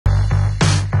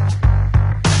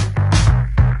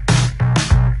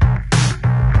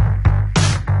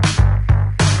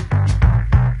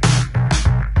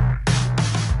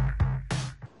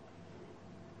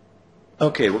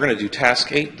Okay, we're going to do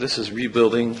task 8. This is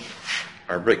rebuilding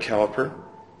our brake caliper.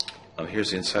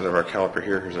 Here's the inside of our caliper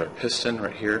here. Here's our piston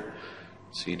right here.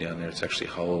 See down there, it's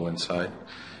actually hollow inside.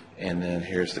 And then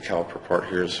here's the caliper part.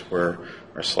 Here's where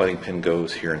our sliding pin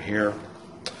goes here and here.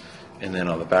 And then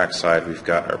on the back side, we've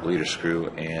got our bleeder screw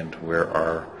and where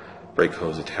our brake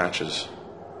hose attaches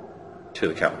to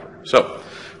the caliper. So,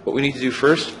 what we need to do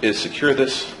first is secure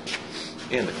this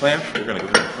in the clamp. We're going to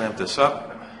go ahead and clamp this up.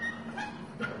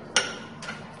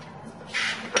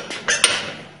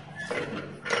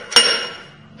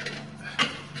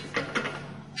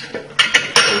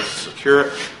 Secure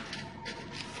it.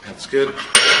 That's good.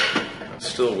 It's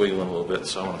still wiggling a little bit,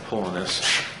 so I want to pull on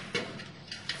this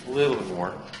a little bit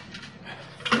more.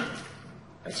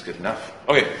 That's good enough.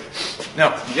 Okay,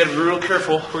 now you got to be real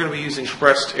careful. We're going to be using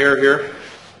compressed air here.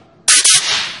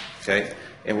 Okay,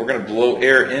 and we're going to blow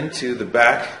air into the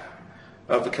back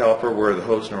of the caliper where the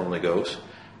hose normally goes.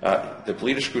 The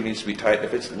bleeder screw needs to be tight.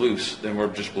 If it's loose, then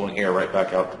we're just blowing air right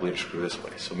back out the bleeder screw this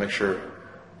way. So make sure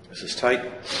this is tight.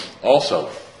 Also,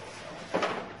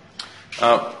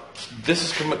 this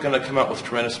is going to come out with a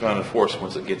tremendous amount of force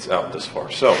once it gets out this far.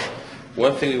 So,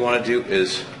 one thing we want to do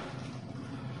is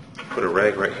put a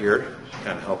rag right here to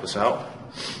kind of help us out.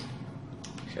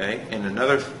 Okay, and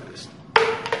another,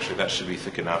 actually that should be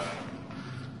thick enough.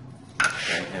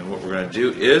 Okay, and what we're going to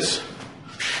do is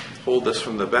hold this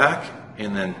from the back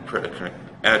and then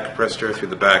add compressed air through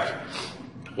the back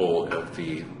hole of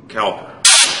the caliper.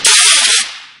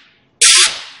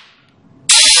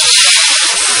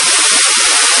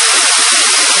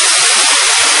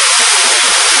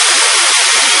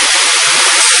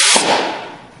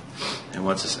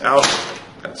 Once it's out,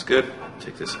 that's good.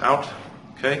 Take this out,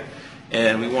 okay?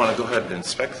 And we want to go ahead and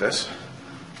inspect this.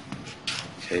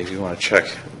 Okay, if you want to check,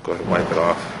 go ahead and wipe it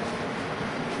off.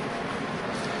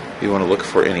 You want to look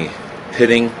for any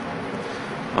pitting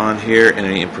on here and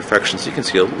any imperfections. You can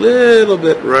see a little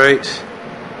bit right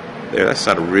there. That's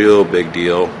not a real big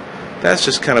deal. That's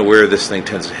just kind of where this thing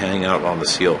tends to hang out on the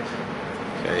seal.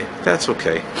 Okay, that's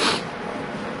okay.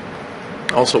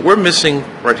 Also, we're missing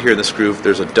right here in this groove.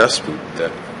 There's a dust boot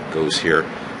that goes here.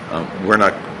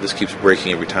 This keeps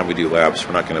breaking every time we do labs.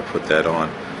 We're not going to put that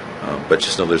on. But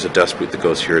just know there's a dust boot that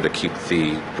goes here to keep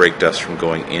the brake dust from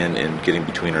going in and getting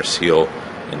between our seal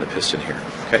and the piston here.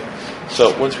 Okay.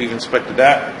 So once we've inspected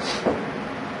that,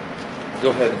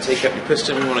 go ahead and take out your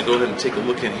piston. We want to go ahead and take a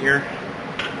look in here.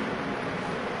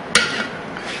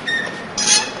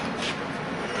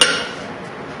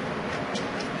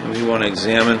 And we want to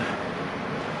examine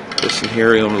this in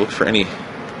here. You want to look for any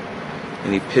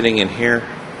pitting in here.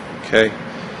 Okay.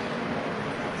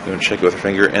 You want to check it with your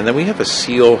finger. And then we have a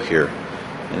seal here.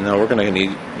 And now we're going to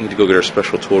need to go get our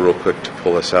special tool real quick to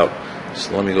pull this out.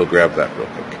 So let me go grab that real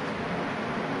quick.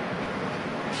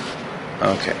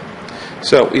 Okay.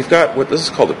 So we've got what this is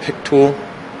called a pick tool.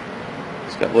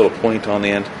 It's got a little point on the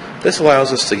end. This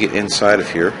allows us to get inside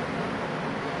of here.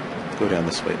 Go down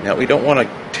this way. Now we don't want to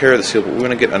tear the seal, but we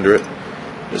want to get under it.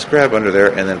 Just grab under there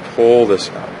and then pull this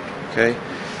out, okay?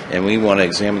 And we want to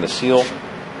examine the seal.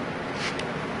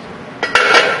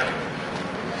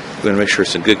 We're going to make sure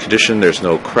it's in good condition. There's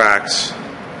no cracks.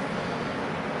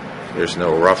 There's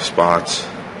no rough spots.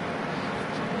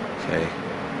 Okay.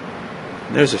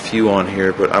 And there's a few on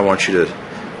here, but I want you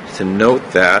to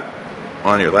note that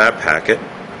on your lab packet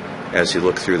as you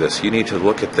look through this. You need to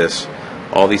look at this,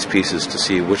 all these pieces, to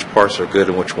see which parts are good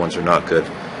and which ones are not good,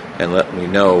 and let me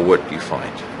know what you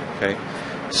find. Okay,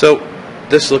 so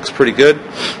this looks pretty good.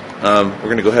 We're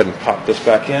going to go ahead and pop this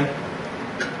back in.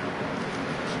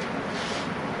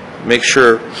 Make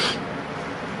sure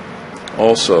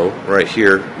also right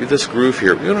here, this groove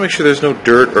here, we want to make sure there's no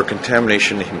dirt or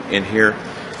contamination in here.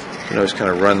 You can always kind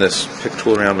of run this pick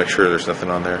tool around, make sure there's nothing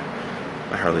on there.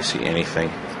 I hardly see anything.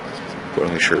 But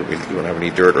make sure we don't have any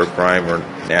dirt or grime or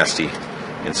nasty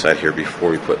inside here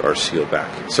before we put our seal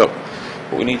back. So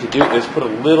what we need to do is put a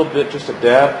little bit, just a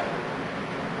dab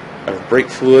of brake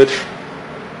fluid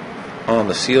on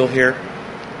the seal here.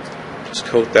 Just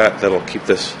coat that. That'll keep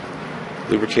this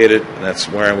lubricated, and that's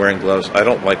where I'm wearing gloves. I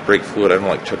don't like brake fluid. I don't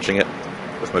like touching it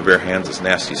with my bare hands. It's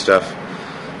nasty stuff.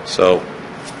 So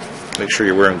make sure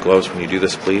you're wearing gloves when you do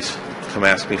this, please. Come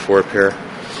ask me for a pair.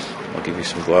 I'll give you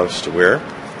some gloves to wear.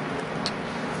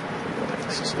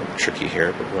 This is a little tricky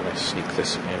here, but when I sneak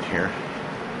this in here.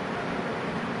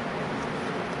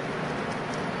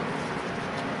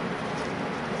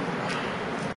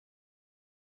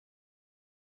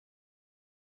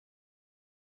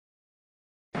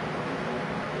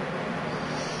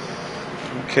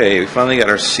 Okay, we finally got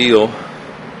our seal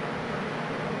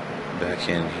back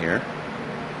in here.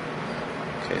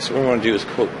 Okay, so what we want to do is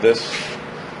coat this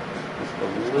with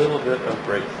a little bit of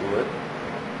brake fluid.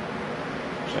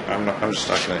 I'm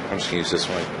just gonna use this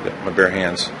one, my bare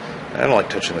hands. I don't like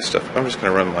touching this stuff. I'm just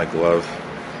gonna run my glove,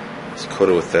 just coat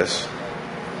it with this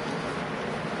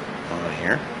on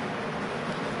here.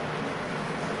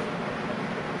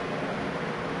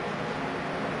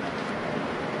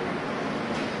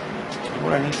 And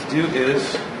what I need to do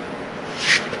is,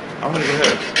 I'm gonna go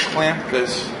ahead and clamp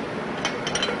this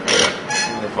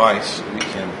in the vise so we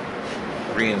can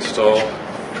reinstall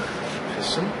the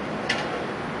piston.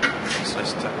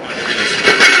 Nice tap.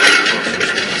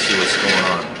 See what's going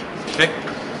on. Okay.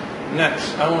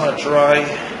 Next, I want to dry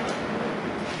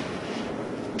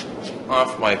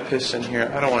off my piston here.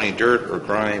 I don't want any dirt or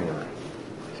grime or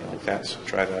anything like that, so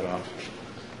dry that off.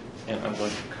 And I'm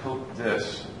going to coat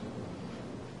this.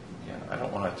 Again, I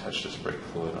don't want to touch this brake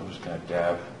fluid. I'm just going to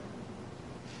dab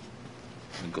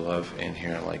the glove in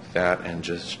here like that and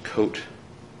just coat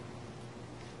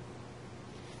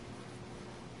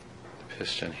the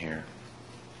piston here.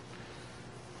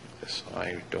 So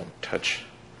I don't touch.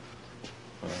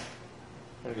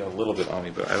 I got a little bit on me,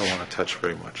 but I don't want to touch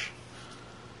very much.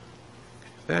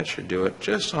 That should do it,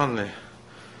 just on the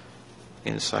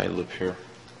inside lip here.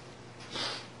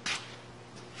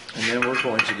 And then we're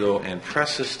going to go and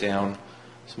press this down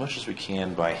as much as we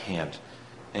can by hand.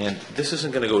 And this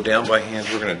isn't going to go down by hand.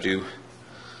 We're going to do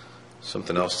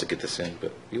something else to get this in,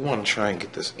 but you want to try and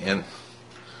get this in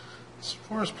as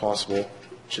far as possible,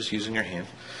 just using your hand.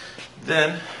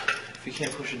 Then, if you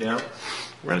can't push it down,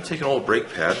 we're going to take an old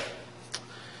brake pad.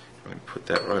 We're going to put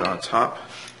that right on top.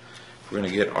 We're going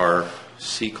to get our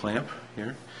C-clamp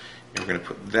here. And we're going to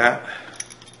put that.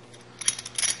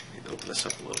 I need to open this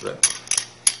up a little bit.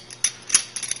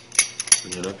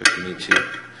 Open it up if you need to.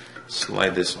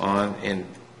 Slide this on. And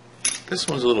this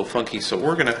one's a little funky, so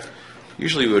we're going to,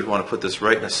 usually we would want to put this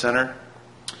right in the center.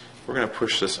 We're going to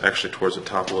push this actually towards the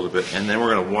top a little bit, and then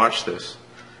we're going to watch this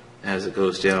as it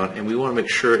goes down, and we want to make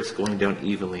sure it's going down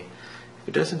evenly. If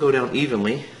it doesn't go down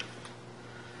evenly,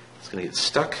 it's going to get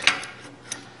stuck,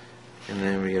 and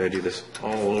then we got to do this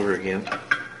all over again. Get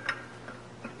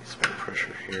some more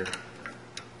pressure here.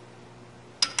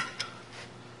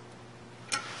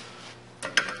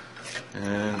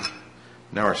 And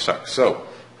now we're stuck. So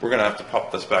we're going to have to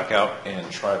pop this back out and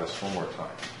try this one more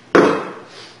time.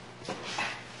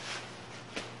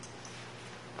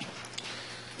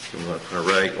 I'm going to put a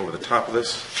rag over the top of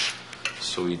this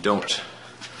so we don't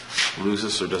lose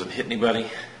this so it doesn't hit anybody.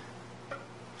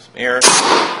 Some air,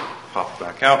 pop it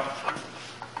back out.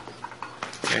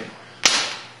 Okay.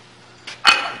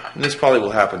 And this probably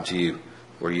will happen to you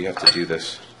where you have to do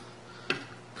this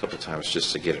a couple times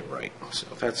just to get it right. So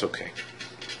that's okay.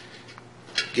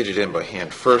 Get it in by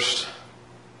hand first.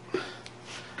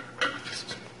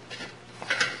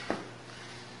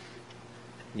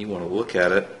 You want to look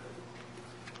at it.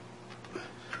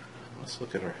 Let's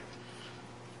look at her.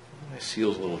 My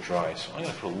seal's a little dry, so I'm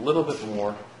going to put a little bit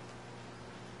more.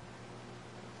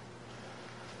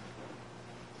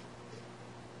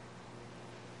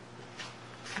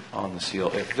 On the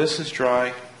seal. If this is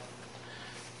dry,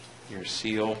 your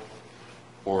seal,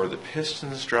 or the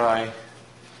piston's dry,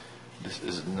 this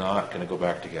is not going to go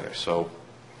back together. So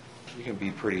you can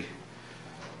be pretty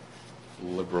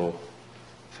liberal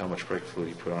with how much brake fluid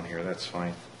you put on here. That's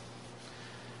fine.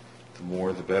 The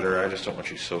more the better. I just don't want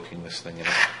you soaking this thing in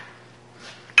it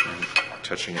and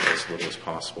touching it as little as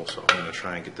possible. So I'm going to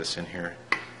try and get this in here.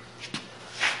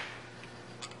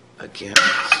 Again,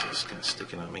 it's just kind of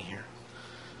sticking on me here.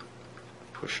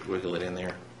 Push, wiggle it in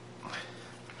there.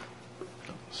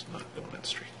 No, it's not going in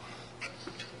straight.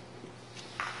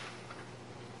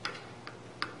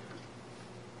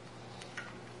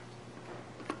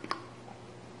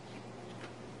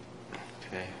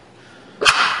 Okay.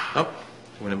 Oh,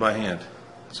 went in by hand.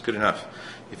 That's good enough.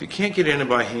 If you can't get in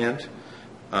by hand,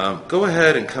 go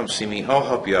ahead and come see me. I'll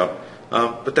help you out.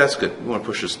 But that's good. We want to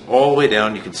push this all the way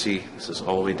down. You can see this is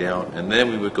all the way down. And then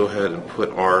we would go ahead and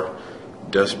put our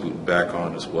dust boot back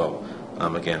on as well.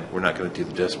 Again, we're not going to do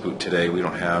the dust boot today. We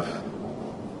don't have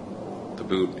the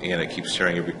boot, and it keeps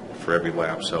stirring for every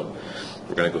lap. So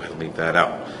we're going to go ahead and leave that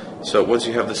out. So once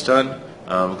you have this done,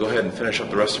 go ahead and finish up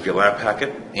the rest of your lap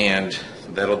packet, and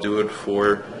that'll do it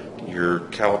for your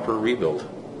caliper rebuild.